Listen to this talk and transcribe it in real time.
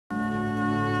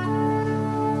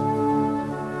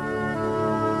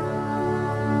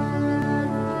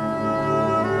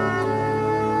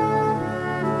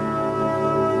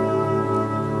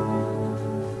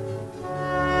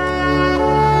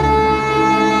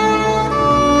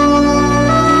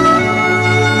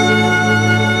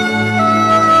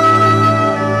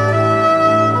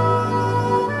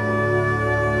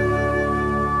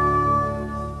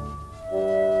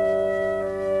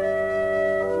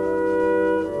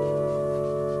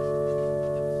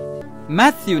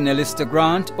Matthew Nellister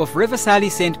Grant of Riversally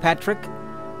St. Patrick,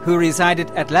 who resided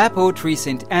at Lapotree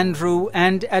St. Andrew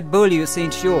and at Beaulieu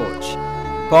St. George,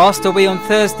 passed away on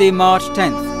Thursday, March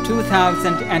 10th,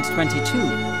 2022,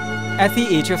 at the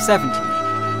age of 70.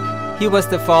 He was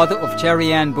the father of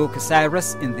Cherry Ann Boca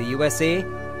Cyrus in the USA,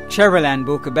 Cheryl Ann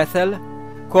Boca Bethel,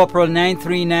 Corporal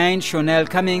 939 Shonell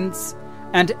Cummings,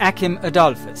 and Achim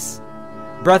Adolphus,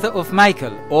 brother of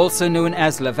Michael, also known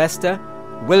as Lavesta,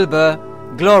 Wilbur,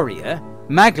 Gloria,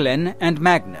 Magdalene, and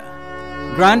Magna,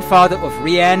 grandfather of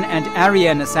Rianne and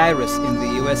Ariana Cyrus in the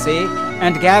USA,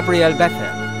 and Gabrielle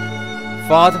Bethel,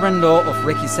 father-in-law of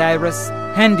Ricky Cyrus,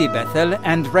 Hendy Bethel,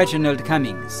 and Reginald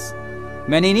Cummings.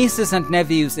 Many nieces and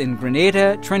nephews in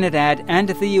Grenada, Trinidad, and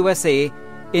the USA,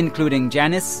 including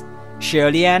Janice,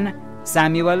 Shirley Ann,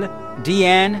 Samuel,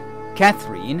 Deanne,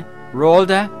 Catherine,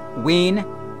 Rhoda, Wayne,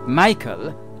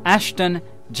 Michael, Ashton,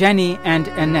 Jenny, and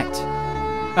Annette.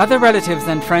 Other relatives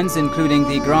and friends including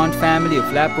the Grant family of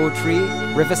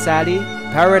Lapotree, Riversally,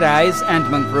 Paradise, and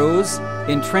Montrose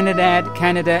in Trinidad,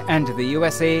 Canada, and the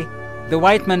USA, the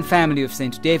Whiteman family of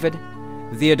St. David,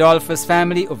 the Adolphus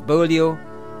family of Beaulieu,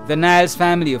 the Niles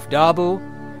family of Darbo,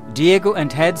 Diego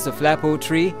and Heads of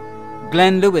Lapotree,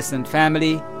 Glenn Lewis and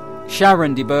family,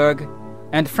 Sharon DeBerg,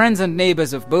 and friends and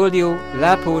neighbors of Beaulieu,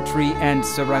 Lapotree, and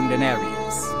surrounding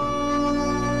areas.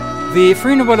 The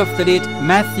funeral of the late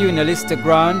Matthew Nellister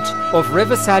Grant of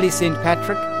Riversally St.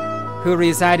 Patrick, who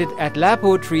resided at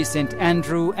Lapotree St.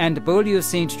 Andrew and Beaulieu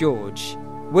St. George,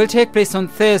 will take place on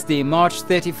Thursday, March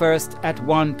 31st at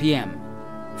 1 p.m.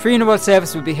 Funeral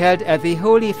service will be held at the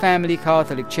Holy Family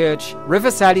Catholic Church,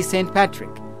 Riversally St.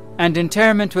 Patrick, and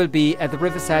interment will be at the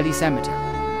Riversally Cemetery.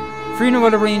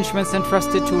 Funeral arrangements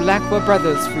entrusted to Lacqua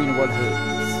Brothers Funeral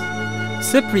Homes.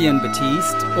 Cyprian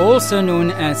Batiste, also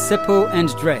known as Sippo and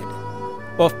Dread,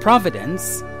 of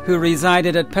Providence, who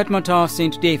resided at Petmotah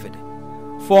St. David,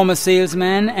 former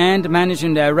salesman and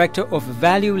managing director of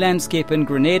Value Landscape in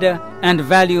Grenada and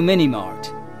Value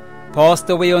Minimart, passed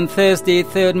away on Thursday,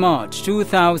 3rd March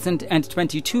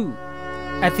 2022,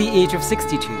 at the age of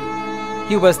 62.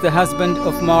 He was the husband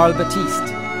of Marl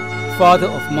Batiste, father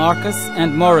of Marcus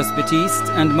and Morris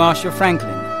Batiste and Marcia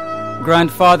Franklin,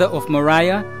 grandfather of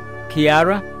Mariah,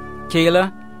 Kiara,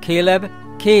 Kayla, Caleb,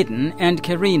 Caden, and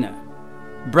Karina,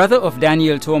 brother of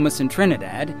Daniel Thomas in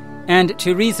Trinidad and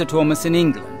Teresa Thomas in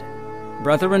England,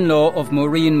 brother-in-law of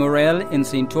Maureen Morel in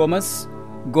St. Thomas,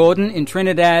 Gordon in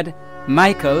Trinidad,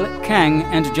 Michael, Kang,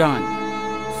 and John,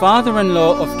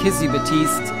 father-in-law of Kizzy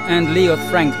Batiste and Leoth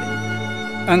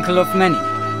Franklin, uncle of many.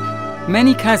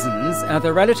 Many cousins,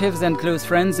 other relatives and close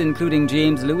friends including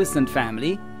James Lewis and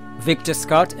family, Victor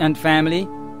Scott and family,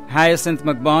 Hyacinth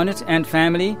McBonnet and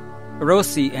family,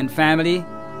 Rosie and family,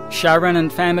 Sharon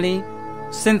and family,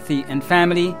 Cynthia and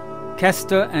family,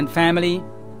 Kester and family,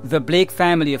 the Blake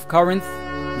family of Corinth,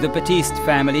 the Batiste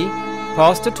family,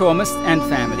 Pastor Thomas and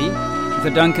family,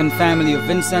 the Duncan family of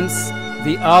Vincennes,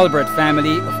 the Albert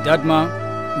family of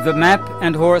Dudma, the Mapp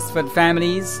and Horsford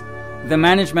families, the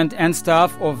management and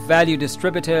staff of Value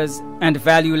Distributors and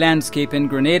Value Landscape in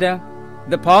Grenada,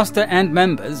 the pastor and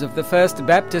members of the First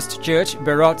Baptist Church,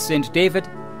 Berot St. David,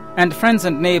 and friends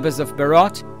and neighbors of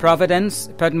Berot, Providence,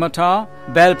 Pedmotah,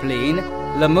 Belplaine,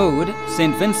 Lamode,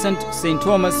 St. Vincent, St.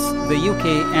 Thomas, the UK,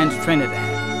 and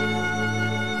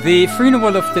Trinidad. The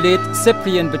funeral of the late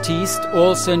Cyprian Batiste,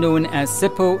 also known as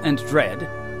Sippo and Dread,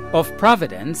 of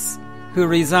Providence, who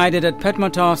resided at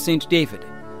Pedmotah St. David,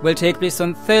 will take place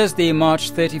on Thursday,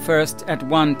 March 31st at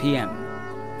 1 p.m.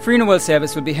 Funeral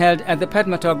service will be held at the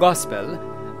Pedmotah Gospel,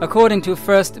 according to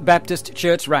First Baptist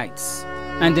Church rites,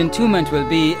 and entombment will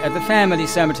be at the Family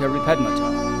Cemetery,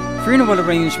 Pedmotah. Funeral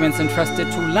arrangements entrusted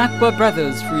to Lacqua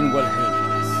Brothers Funeral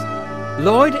Homes.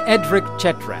 Lloyd Edric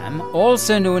Chetram,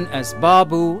 also known as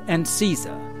Babu and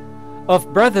Caesar,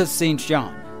 of Brothers St.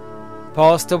 John,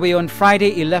 passed away on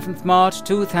Friday, 11th March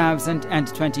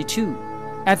 2022,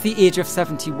 at the age of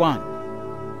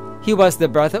 71. He was the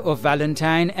brother of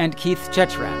Valentine and Keith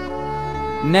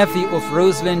Chetram, nephew of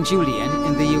Rosalind Julian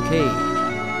in the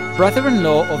UK,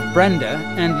 brother-in-law of Brenda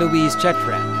and Louise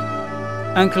Chetram,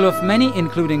 uncle of many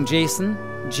including Jason,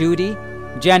 Judy,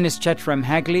 Janice Chetram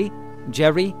Hagley,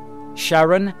 Jerry,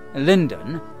 Sharon,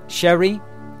 Lyndon, Sherry,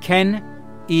 Ken,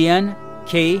 Ian,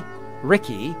 Kay,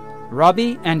 Ricky,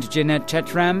 Robbie and Jeanette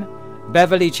Chetram,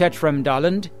 Beverly Chetram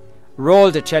Dolland,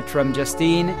 Rolda Chetram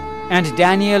Justine, and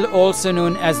Daniel, also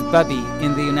known as Bubby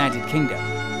in the United Kingdom.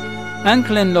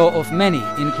 Uncle-in-law of many,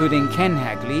 including Ken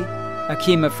Hagley,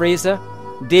 Akima Fraser,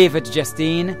 David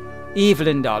Justine,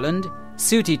 Evelyn Dolland,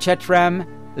 Suti Chetram,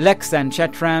 Lexan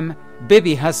Chetram,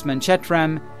 Bibi Husman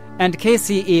Chetram, and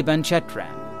Casey Eben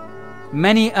Chetram.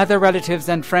 Many other relatives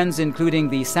and friends, including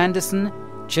the Sanderson,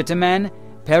 Chitterman,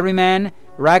 Perryman,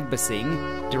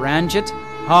 Ragbasing, Duranjit,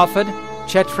 Harford,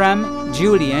 Chetram,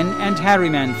 Julian and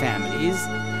Harriman families,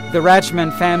 the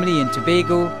Rajman family in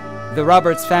Tobago, the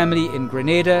Roberts family in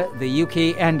Grenada, the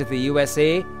UK and the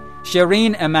USA,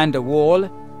 Shireen Amanda Wall,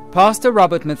 Pastor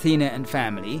Robert Mathena and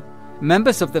family,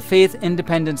 members of the Faith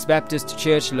Independence Baptist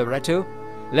Church Loretto,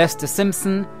 Lester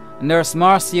Simpson, Nurse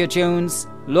Marcia Jones,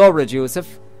 Laura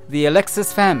Joseph, the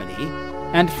Alexis family,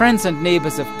 and friends and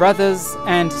neighbors of brothers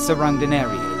and surrounding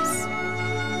areas.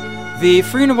 The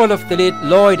funeral of the late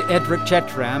Lloyd Edric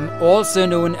Chetram, also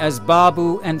known as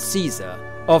Babu and Caesar,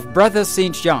 of Brothers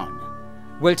St. John,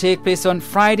 will take place on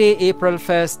Friday, April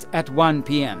 1st at 1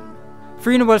 p.m.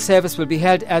 Funeral service will be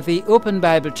held at the Open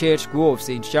Bible Church Grove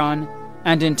St. John,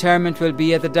 and interment will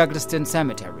be at the Douglaston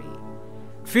Cemetery.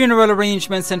 Funeral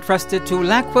arrangements entrusted to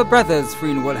Lacqua Brothers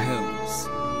Funeral Homes.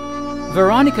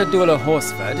 Veronica Dola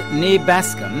Horsford, née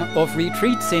Bascom, of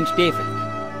Retreat St. David,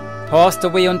 passed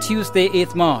away on Tuesday,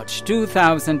 8th March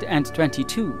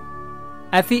 2022,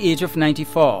 at the age of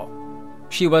 94.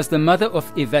 She was the mother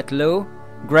of Yvette Lowe,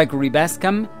 Gregory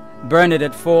Bascom,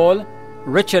 Bernadette Fall,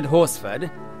 Richard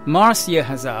Horsford, Marcia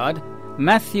Hazard,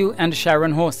 Matthew and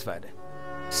Sharon Horsford,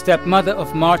 stepmother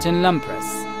of Martin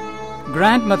Lumpress,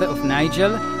 grandmother of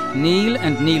Nigel, Neil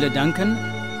and Neela Duncan,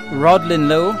 Rodlin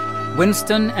Lowe,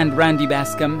 Winston and Randy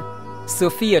Bascom,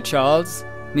 Sophia Charles,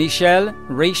 Michelle,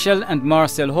 Rachel and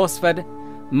Marcel Horsford,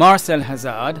 Marcel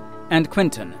Hazard and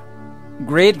Quinton,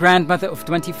 great-grandmother of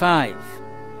 25.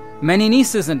 Many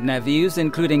nieces and nephews,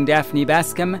 including Daphne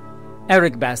Bascom,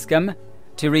 Eric Bascom,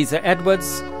 Teresa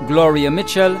Edwards, Gloria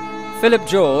Mitchell, Philip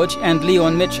George and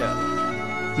Leon Mitchell,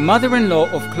 mother-in-law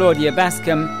of Claudia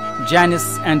Bascom,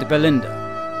 Janice and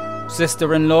Belinda,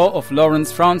 sister-in-law of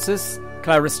Lawrence Francis,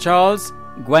 Clarice Charles,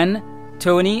 Gwen,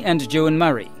 Tony and Joan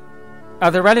Murray.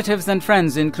 Other relatives and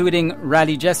friends, including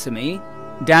Raleigh Jessamy,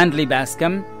 Dandley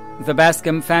Bascom, the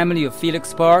Bascom family of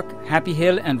Felix Park, Happy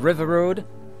Hill and River Road,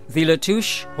 the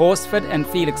Latouche, Horsford and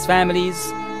Felix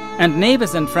families, and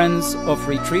neighbors and friends of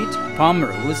Retreat,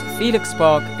 Pomerose, Felix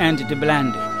Park and De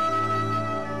Blando.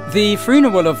 The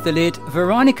funeral of the late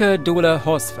Veronica Dola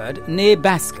Horsford, née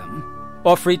Bascom,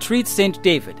 of Retreat St.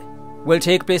 David, will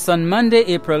take place on Monday,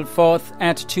 April 4th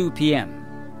at 2 p.m.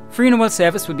 Funeral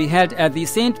service will be held at the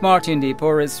St. Martin de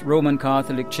Porres Roman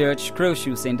Catholic Church,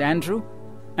 Crowshoe, St. Andrew,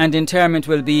 and interment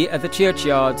will be at the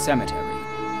Churchyard Cemetery.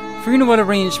 Funeral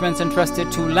arrangements entrusted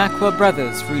to Lacqua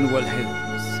Brothers Funeral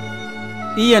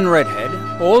Homes. Ian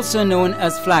Redhead, also known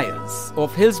as Flyers,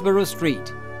 of Hillsborough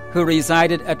Street, who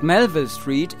resided at Melville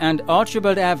Street and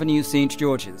Archibald Avenue, St.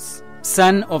 George's,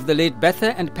 son of the late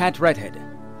Betha and Pat Redhead,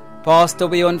 passed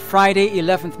away on Friday,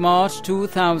 11th March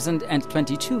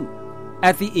 2022,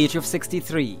 at the age of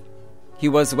 63. He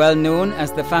was well known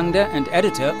as the founder and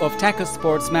editor of Tackle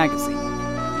Sports magazine.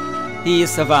 He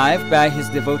is survived by his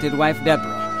devoted wife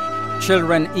Deborah,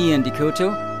 children Ian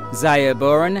DeCoto, Zaya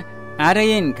Bourne,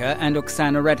 Adayinka and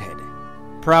Oksana Redhead,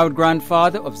 proud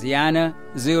grandfather of Ziana,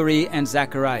 Zuri and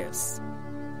Zacharias,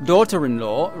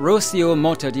 daughter-in-law Rocio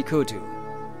Mota DeCoto,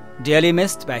 dearly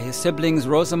missed by his siblings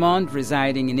Rosamond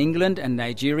residing in England and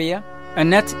Nigeria,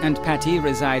 Annette and Patty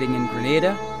residing in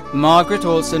Grenada, Margaret,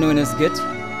 also known as Git,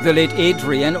 the late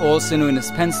Adrian, also known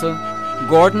as Pencil,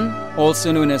 Gordon,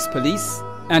 also known as Police,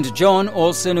 and John,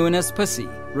 also known as Pussy,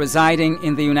 residing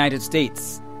in the United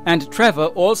States, and Trevor,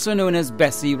 also known as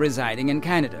Bessie, residing in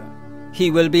Canada. He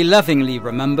will be lovingly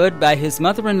remembered by his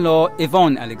mother-in-law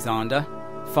Yvonne Alexander,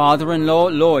 father-in-law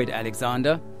Lloyd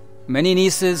Alexander, many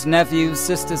nieces, nephews,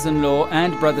 sisters-in-law,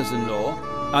 and brothers-in-law,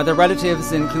 other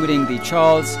relatives including the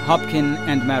Charles, Hopkin,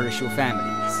 and Marichaud families.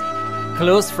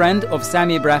 Close friend of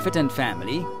Sammy Braffett and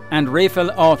family, and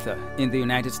Raphael Arthur in the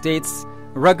United States,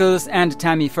 Ruggles and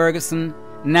Tammy Ferguson,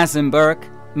 Nazim Burke,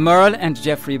 Merle and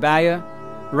Jeffrey Bayer,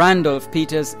 Randolph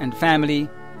Peters and family,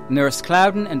 Nurse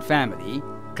Clouden and family,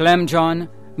 Clem John,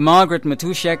 Margaret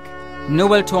Matushek,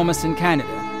 Noel Thomas in Canada,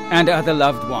 and other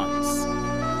loved ones.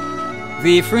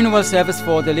 The funeral service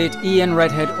for the late Ian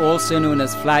Redhead, also known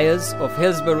as Flyers, of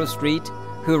Hillsborough Street,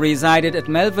 who resided at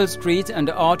Melville Street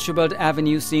and Archibald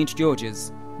Avenue, St.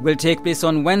 George's, will take place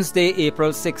on Wednesday,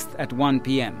 April 6th at 1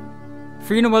 p.m.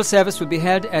 Funeral service will be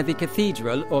held at the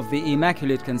Cathedral of the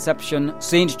Immaculate Conception,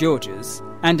 St. George's,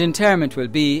 and interment will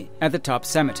be at the Top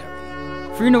Cemetery.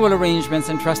 Funeral arrangements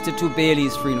entrusted to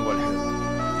Bailey's Funeral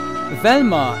Home.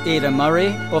 Velma Ada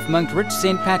Murray of Monkridge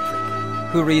St. Patrick,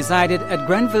 who resided at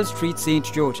Grenville Street, St.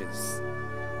 George's,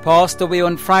 passed away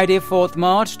on Friday, 4th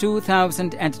March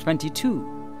 2022,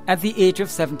 at the age of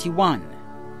 71.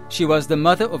 She was the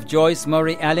mother of Joyce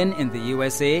Murray Allen in the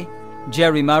USA,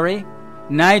 Jerry Murray,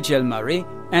 Nigel Murray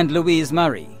and Louise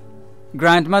Murray.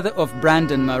 Grandmother of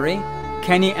Brandon Murray,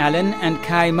 Kenny Allen and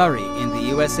Kai Murray in the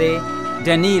USA,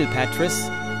 Danielle Patras,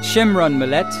 Shimron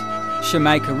Millett,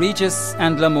 Shemika Regis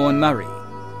and Lamone Murray.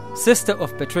 Sister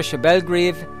of Patricia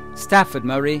Belgrave, Stafford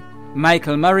Murray,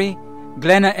 Michael Murray,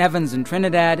 Glenna Evans in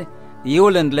Trinidad,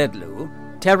 Yoland Ledlow,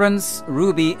 Terence,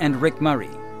 Ruby and Rick Murray.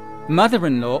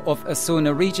 Mother-in-law of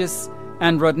Asuna Regis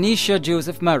and Rodnisha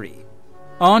Joseph Murray.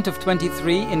 Aunt of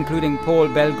 23 including Paul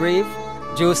Belgrave,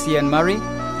 Josiane Murray,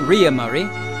 Rhea Murray,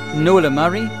 Nola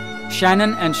Murray,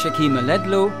 Shannon and Shakima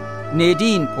Ledlow,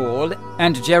 Nadine Paul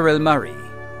and Gerald Murray.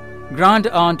 Grand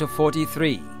aunt of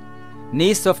 43.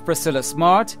 Niece of Priscilla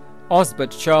Smart,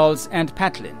 Osbert Charles and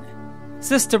Patlin.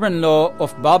 Sister-in-law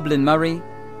of Boblin Murray,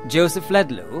 Joseph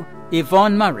Ledlow,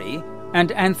 Yvonne Murray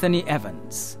and Anthony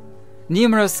Evans.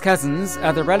 Numerous cousins,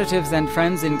 other relatives and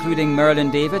friends including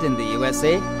Merlin David in the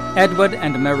USA, Edward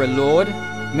and Merrill Lord,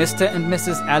 Mr. and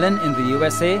Mrs. Allen in the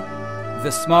USA,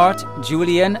 the Smart,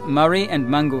 Julian, Murray and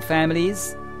Mungo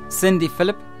families, Cindy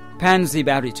Phillip, Pansy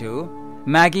Barito,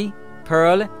 Maggie,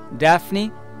 Pearl,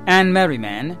 Daphne, Anne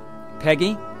Merriman,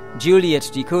 Peggy, Juliet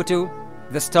Dicoto,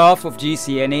 the staff of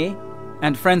GCNA,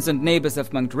 and friends and neighbors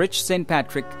of Monkridge, St.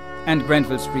 Patrick, and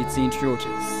Grenville Street, St.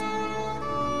 George's.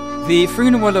 The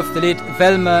funeral of the late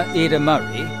Velma Ada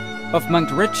Murray of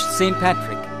Monkridge, St.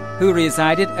 Patrick, who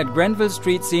resided at Grenville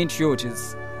Street, St.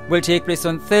 George's, will take place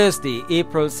on Thursday,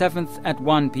 April 7th at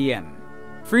 1 p.m.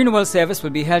 Funeral service will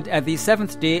be held at the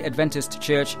Seventh-day Adventist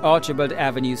Church, Archibald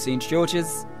Avenue, St.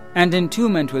 George's, and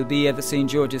entombment will be at the St.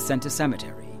 George's Centre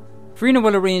Cemetery.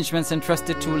 Funeral arrangements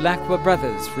entrusted to Lacqua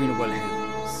Brothers Funeral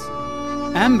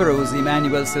Homes. Ambrose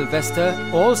Emmanuel Sylvester,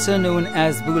 also known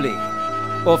as Boulay,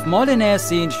 of Molinaire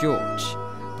St. George,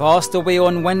 passed away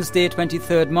on Wednesday,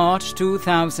 23rd March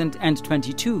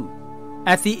 2022,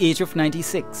 at the age of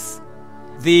 96.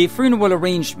 The funeral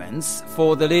arrangements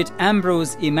for the late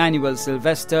Ambrose Emmanuel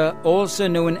Sylvester, also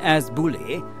known as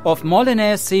Boulay, of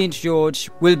Molinaire St. George,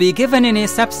 will be given in a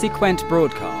subsequent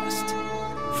broadcast.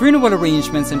 Funeral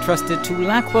arrangements entrusted to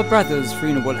Lacqua Brothers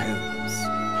Funeral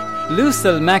Homes.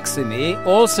 Lucille Maxime,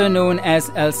 also known as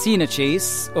Alcina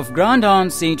Chase, of Grand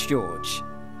Anse St. George,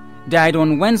 died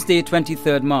on Wednesday,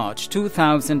 23rd March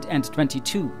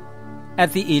 2022,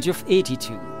 at the age of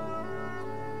 82.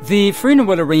 The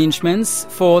funeral arrangements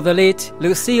for the late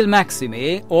Lucille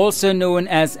Maxime, also known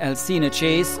as Alcina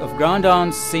Chase of Grand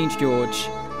Anse St. George,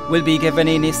 will be given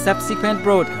in a subsequent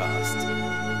broadcast.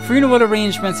 Funeral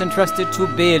arrangements entrusted to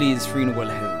Bailey's Funeral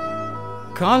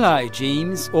Home. Carlisle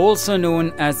James, also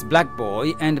known as Black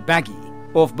Boy and Baggy,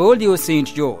 of Beaulieu St.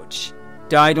 George,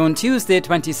 died on Tuesday,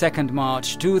 22nd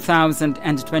March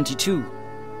 2022,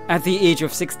 at the age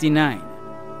of 69.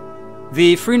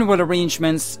 The funeral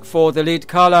arrangements for the late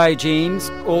Carlisle James,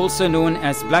 also known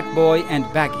as Black Boy and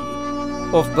Baggy,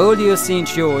 of Beaulieu St.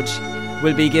 George,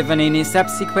 will be given in a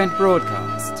subsequent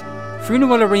broadcast.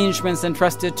 Funeral arrangements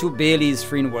entrusted to Bailey's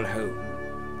Funeral Home.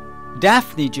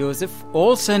 Daphne Joseph,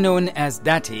 also known as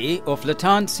Dati, of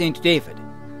Latente St. David,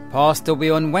 passed away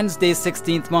on Wednesday,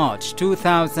 16th March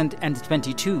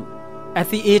 2022, at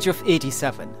the age of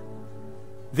 87.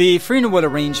 The funeral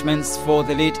arrangements for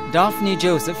the late Daphne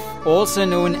Joseph, also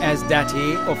known as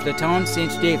Dati of Latente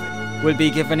St. David, will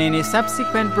be given in a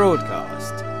subsequent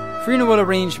broadcast. Funeral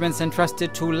arrangements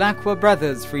entrusted to Lacqua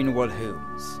Brothers Funeral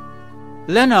Homes.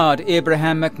 Leonard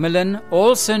Abraham Macmillan,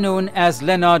 also known as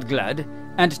Leonard Gludd,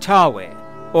 and Tarway,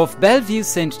 of Bellevue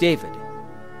St. David,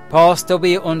 passed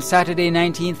away on Saturday,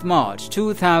 19th March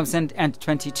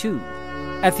 2022,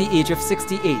 at the age of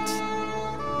 68.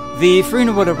 The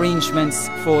funeral arrangements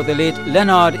for the late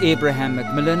Leonard Abraham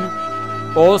Macmillan,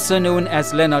 also known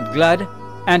as Leonard Gludd,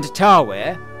 and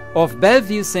Tarway, of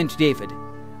Bellevue St. David,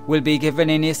 will be given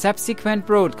in a subsequent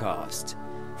broadcast.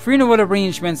 Funeral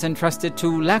arrangements entrusted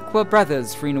to Lacqua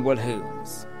Brothers Funeral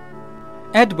Homes.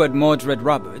 Edward Mordred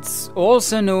Roberts,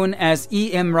 also known as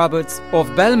E.M. Roberts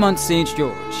of Belmont St.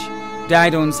 George,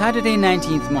 died on Saturday,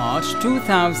 19th March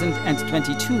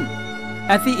 2022,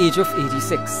 at the age of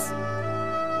 86.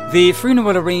 The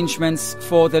funeral arrangements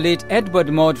for the late Edward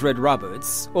Mordred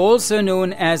Roberts, also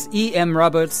known as E.M.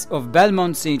 Roberts of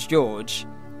Belmont St. George,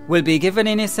 will be given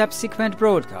in a subsequent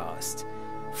broadcast.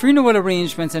 Funeral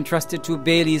arrangements entrusted to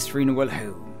Bailey's Funeral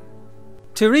Home.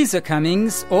 Teresa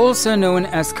Cummings, also known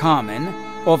as Carmen,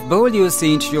 of Beaulieu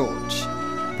St. George,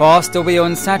 passed away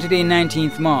on Saturday,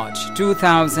 19th March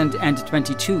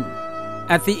 2022,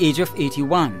 at the age of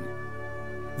 81.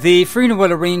 The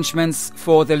funeral arrangements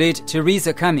for the late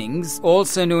Teresa Cummings,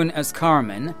 also known as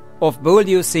Carmen, of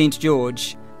Beaulieu St.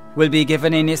 George, will be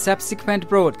given in a subsequent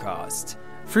broadcast.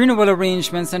 Funeral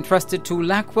arrangements entrusted to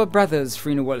Lacqua Brothers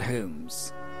Funeral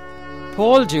Homes.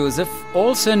 Paul Joseph,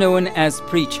 also known as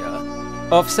Preacher,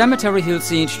 of Cemetery Hill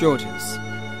St. George's,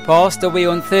 passed away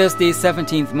on Thursday,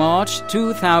 17th March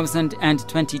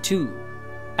 2022,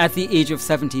 at the age of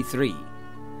 73.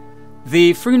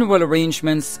 The funeral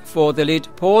arrangements for the late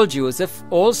Paul Joseph,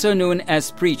 also known as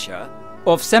Preacher,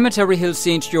 of Cemetery Hill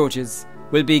St. George's,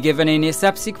 will be given in a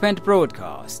subsequent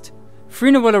broadcast.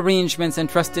 Funeral arrangements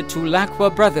entrusted to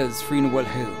Lacqua Brothers Funeral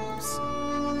Homes.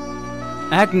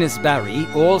 Agnes Barry,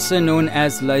 also known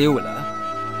as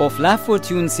Loyola, of La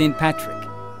Fortune St. Patrick,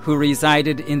 who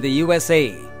resided in the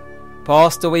USA,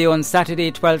 passed away on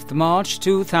Saturday, 12th March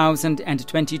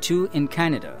 2022 in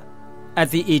Canada,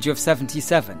 at the age of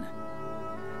 77.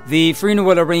 The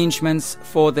funeral arrangements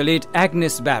for the late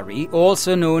Agnes Barry,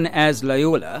 also known as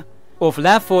Loyola, of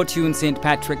La Fortune St.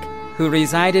 Patrick, who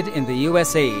resided in the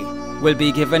USA, will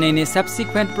be given in a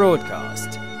subsequent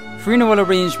broadcast. Funeral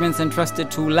arrangements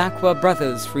entrusted to Lacqua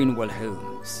Brothers Funeral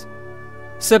Homes.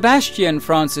 Sebastian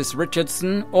Francis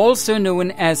Richardson, also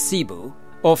known as Sibo,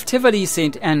 of Tivoli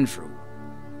St. Andrew,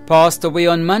 passed away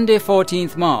on Monday,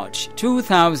 14th March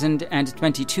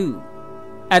 2022,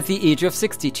 at the age of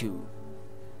 62.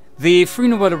 The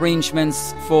funeral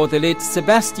arrangements for the late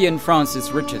Sebastian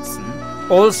Francis Richardson,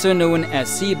 also known as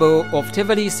Sibo of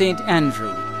Tivoli St.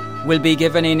 Andrew, will be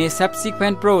given in a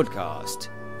subsequent broadcast.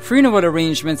 Funeral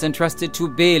arrangements entrusted to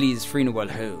Bailey's Funeral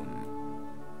Home.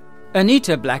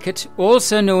 Anita Blackett,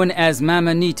 also known as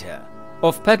Mama Nita,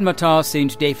 of Pedmotar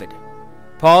St. David,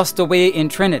 passed away in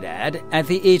Trinidad at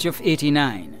the age of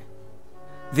 89.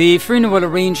 The funeral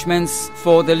arrangements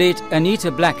for the late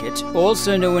Anita Blackett,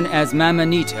 also known as Mama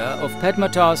Nita of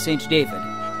Pedmotar St. David,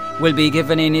 will be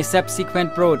given in a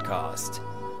subsequent broadcast.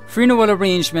 Funeral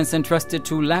arrangements entrusted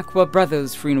to Lacqua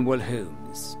Brothers Funeral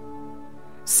Homes.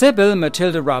 Sybil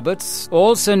Matilda Roberts,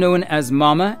 also known as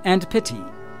Mama and Pitty,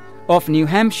 of New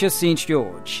Hampshire St.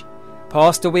 George,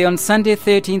 passed away on Sunday,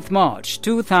 13th March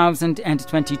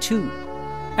 2022,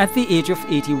 at the age of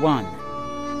 81.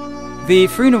 The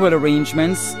funeral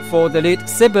arrangements for the late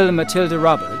Sybil Matilda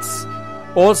Roberts,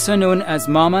 also known as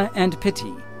Mama and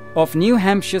Pitty, of New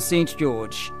Hampshire St.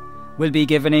 George, will be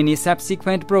given in a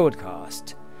subsequent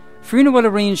broadcast. Funeral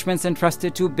arrangements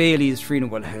entrusted to Bailey's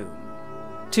Funeral Home.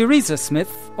 Teresa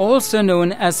Smith, also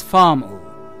known as Farm O,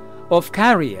 of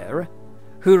Carrier,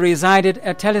 who resided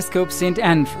at Telescope St.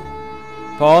 Andrew,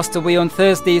 passed away on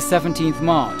Thursday, 17th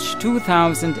March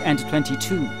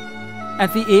 2022,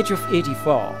 at the age of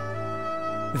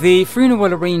 84. The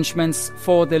funeral arrangements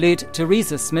for the late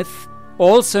Teresa Smith,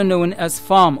 also known as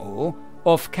Farm O,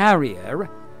 of Carrier,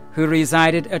 who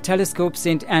resided at Telescope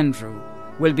St. Andrew,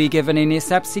 will be given in a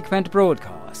subsequent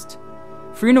broadcast.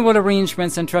 Funeral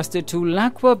arrangements entrusted to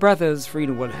Lacqua Brothers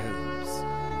Funeral Homes.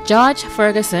 George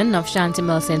Ferguson of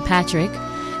Shantimel St. Patrick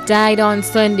died on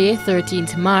Sunday,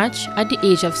 13th March at the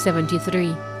age of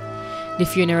 73. The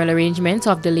funeral arrangements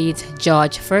of the late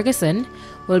George Ferguson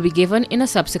will be given in a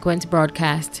subsequent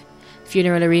broadcast.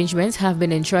 Funeral arrangements have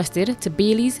been entrusted to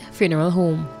Bailey's Funeral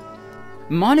Home.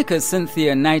 Monica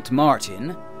Cynthia Knight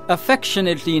Martin,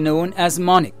 affectionately known as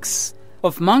Monix,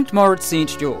 of Montmort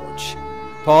St. George,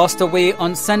 passed away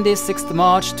on Sunday, 6th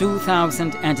March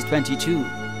 2022,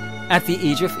 at the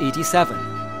age of 87.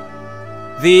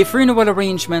 The funeral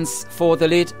arrangements for the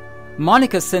late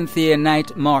Monica Cynthia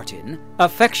Knight Martin,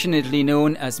 affectionately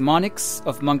known as Monix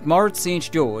of Montmort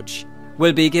St. George,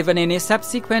 will be given in a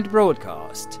subsequent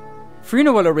broadcast.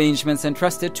 Funeral arrangements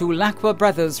entrusted to Lacqua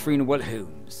Brothers Funeral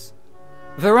Homes.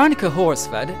 Veronica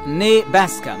Horsford, née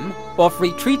Bascom, of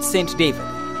Retreat St. David,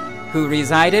 who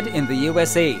resided in the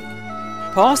USA,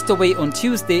 passed away on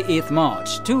Tuesday, 8th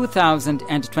March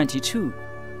 2022,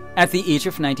 at the age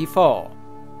of 94.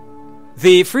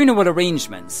 The funeral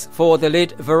arrangements for the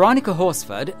late Veronica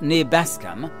Horsford, née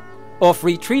Bascom, of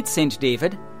Retreat St.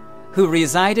 David, who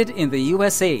resided in the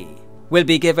USA, will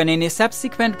be given in a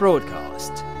subsequent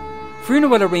broadcast.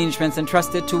 Funeral arrangements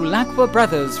entrusted to Lacqua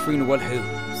Brothers Funeral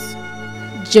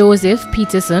Homes. Joseph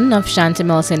Peterson of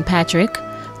Shantimel St. Patrick,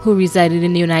 who resided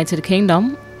in the United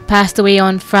Kingdom, passed away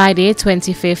on Friday,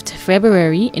 25th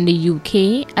February in the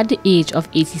UK at the age of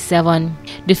 87.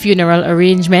 The funeral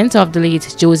arrangement of the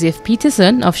late Joseph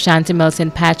Peterson of Shantimel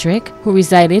St. Patrick, who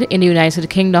resided in the United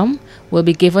Kingdom, will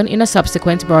be given in a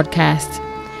subsequent broadcast.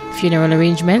 Funeral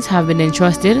arrangements have been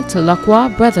entrusted to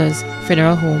Lacqua Brothers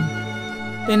Funeral Home.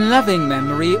 In loving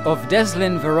memory of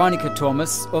Deslin Veronica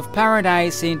Thomas of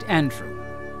Paradise St. Andrew,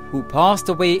 who passed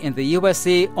away in the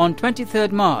USA on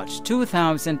 23rd March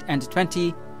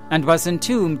 2020 and was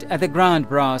entombed at the Grand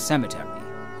Bras Cemetery.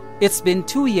 It's been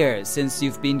 2 years since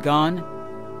you've been gone.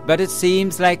 but it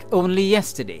seems like only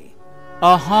yesterday.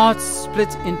 Our hearts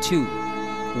split in two.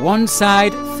 One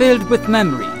side filled with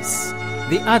memories,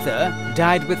 the other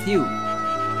died with you.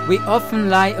 We often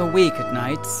lie awake at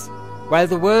nights while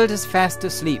the world is fast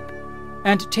asleep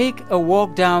and take a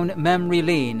walk down memory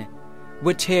lane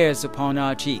with tears upon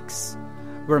our cheeks.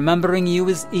 Remembering you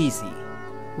is easy.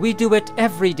 We do it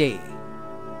every day.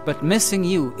 But missing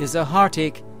you is a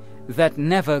heartache that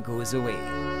never goes away.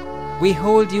 We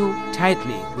hold you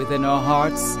tightly within our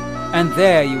hearts, and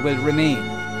there you will remain.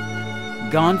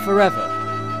 Gone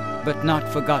forever, but not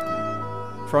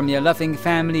forgotten. From your loving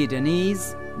family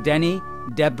Denise, Denny,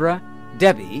 Deborah,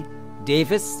 Debbie,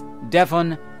 Davis,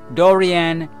 Devon,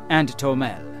 Dorianne, and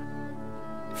Tomel.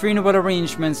 Funeral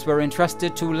arrangements were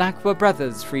entrusted to Lacqua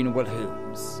Brothers Funeral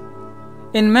Homes.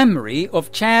 In memory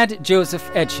of Chad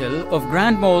Joseph Etchell of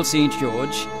Grand Mall St.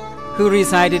 George, who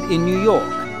resided in New York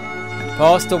and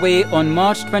passed away on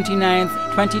March 29,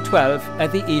 2012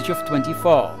 at the age of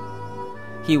 24.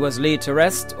 He was laid to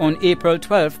rest on April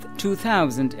 12,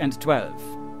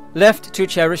 2012. Left to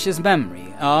cherish his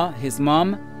memory are his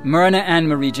mom, Myrna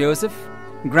Anne-Marie Joseph,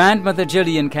 grandmother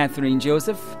Jillian Catherine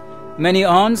Joseph, many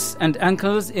aunts and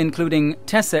uncles including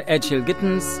Tessa Edghill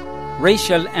Gittins,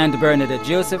 Rachel and Bernadette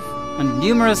Joseph, and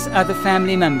numerous other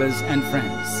family members and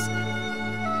friends.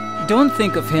 Don't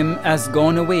think of him as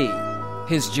gone away.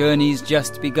 His journey's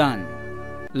just begun.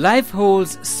 Life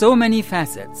holds so many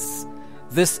facets.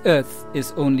 This earth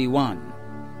is only one.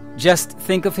 Just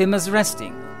think of him as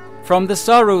resting from the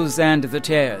sorrows and the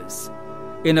tears,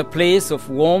 in a place of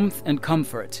warmth and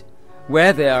comfort,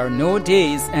 where there are no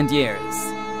days and years.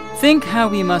 Think how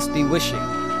we must be wishing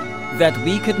that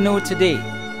we could know today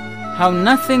how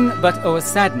nothing but our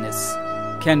sadness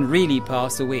can really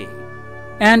pass away.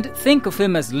 And think of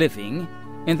him as living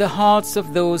in the hearts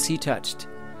of those he touched.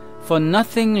 For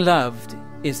nothing loved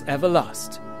is ever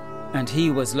lost, and he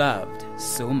was loved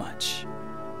so much.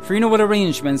 Funeral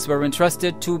arrangements were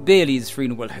entrusted to Bailey's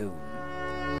Funeral Home.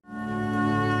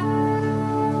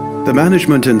 The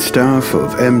management and staff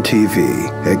of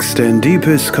MTV extend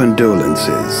deepest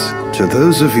condolences to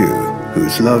those of you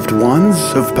whose loved ones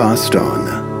have passed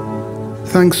on.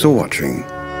 Thanks for watching.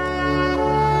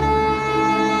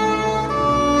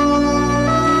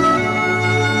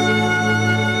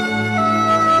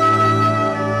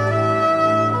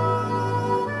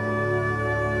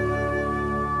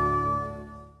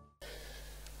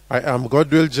 I am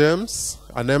Godwill James,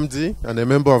 an MD and a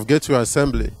member of Gateway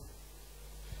Assembly.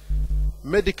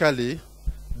 Medically,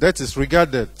 death is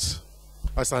regarded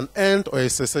as an end or a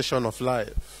cessation of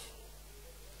life.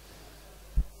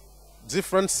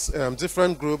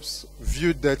 Different groups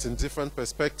view death in different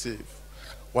perspectives.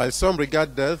 While some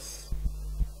regard death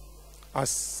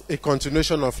as a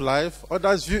continuation of life,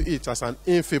 others view it as an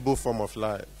infeeble form of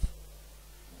life.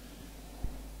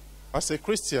 As a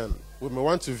Christian, we may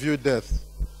want to view death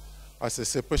as a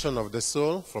separation of the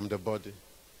soul from the body.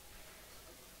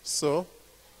 So,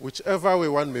 whichever way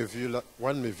one may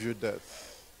view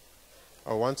death,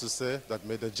 I want to say that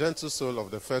may the gentle soul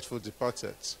of the faithful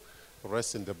departed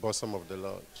rest in the bosom of the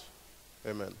Lord.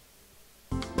 Amen.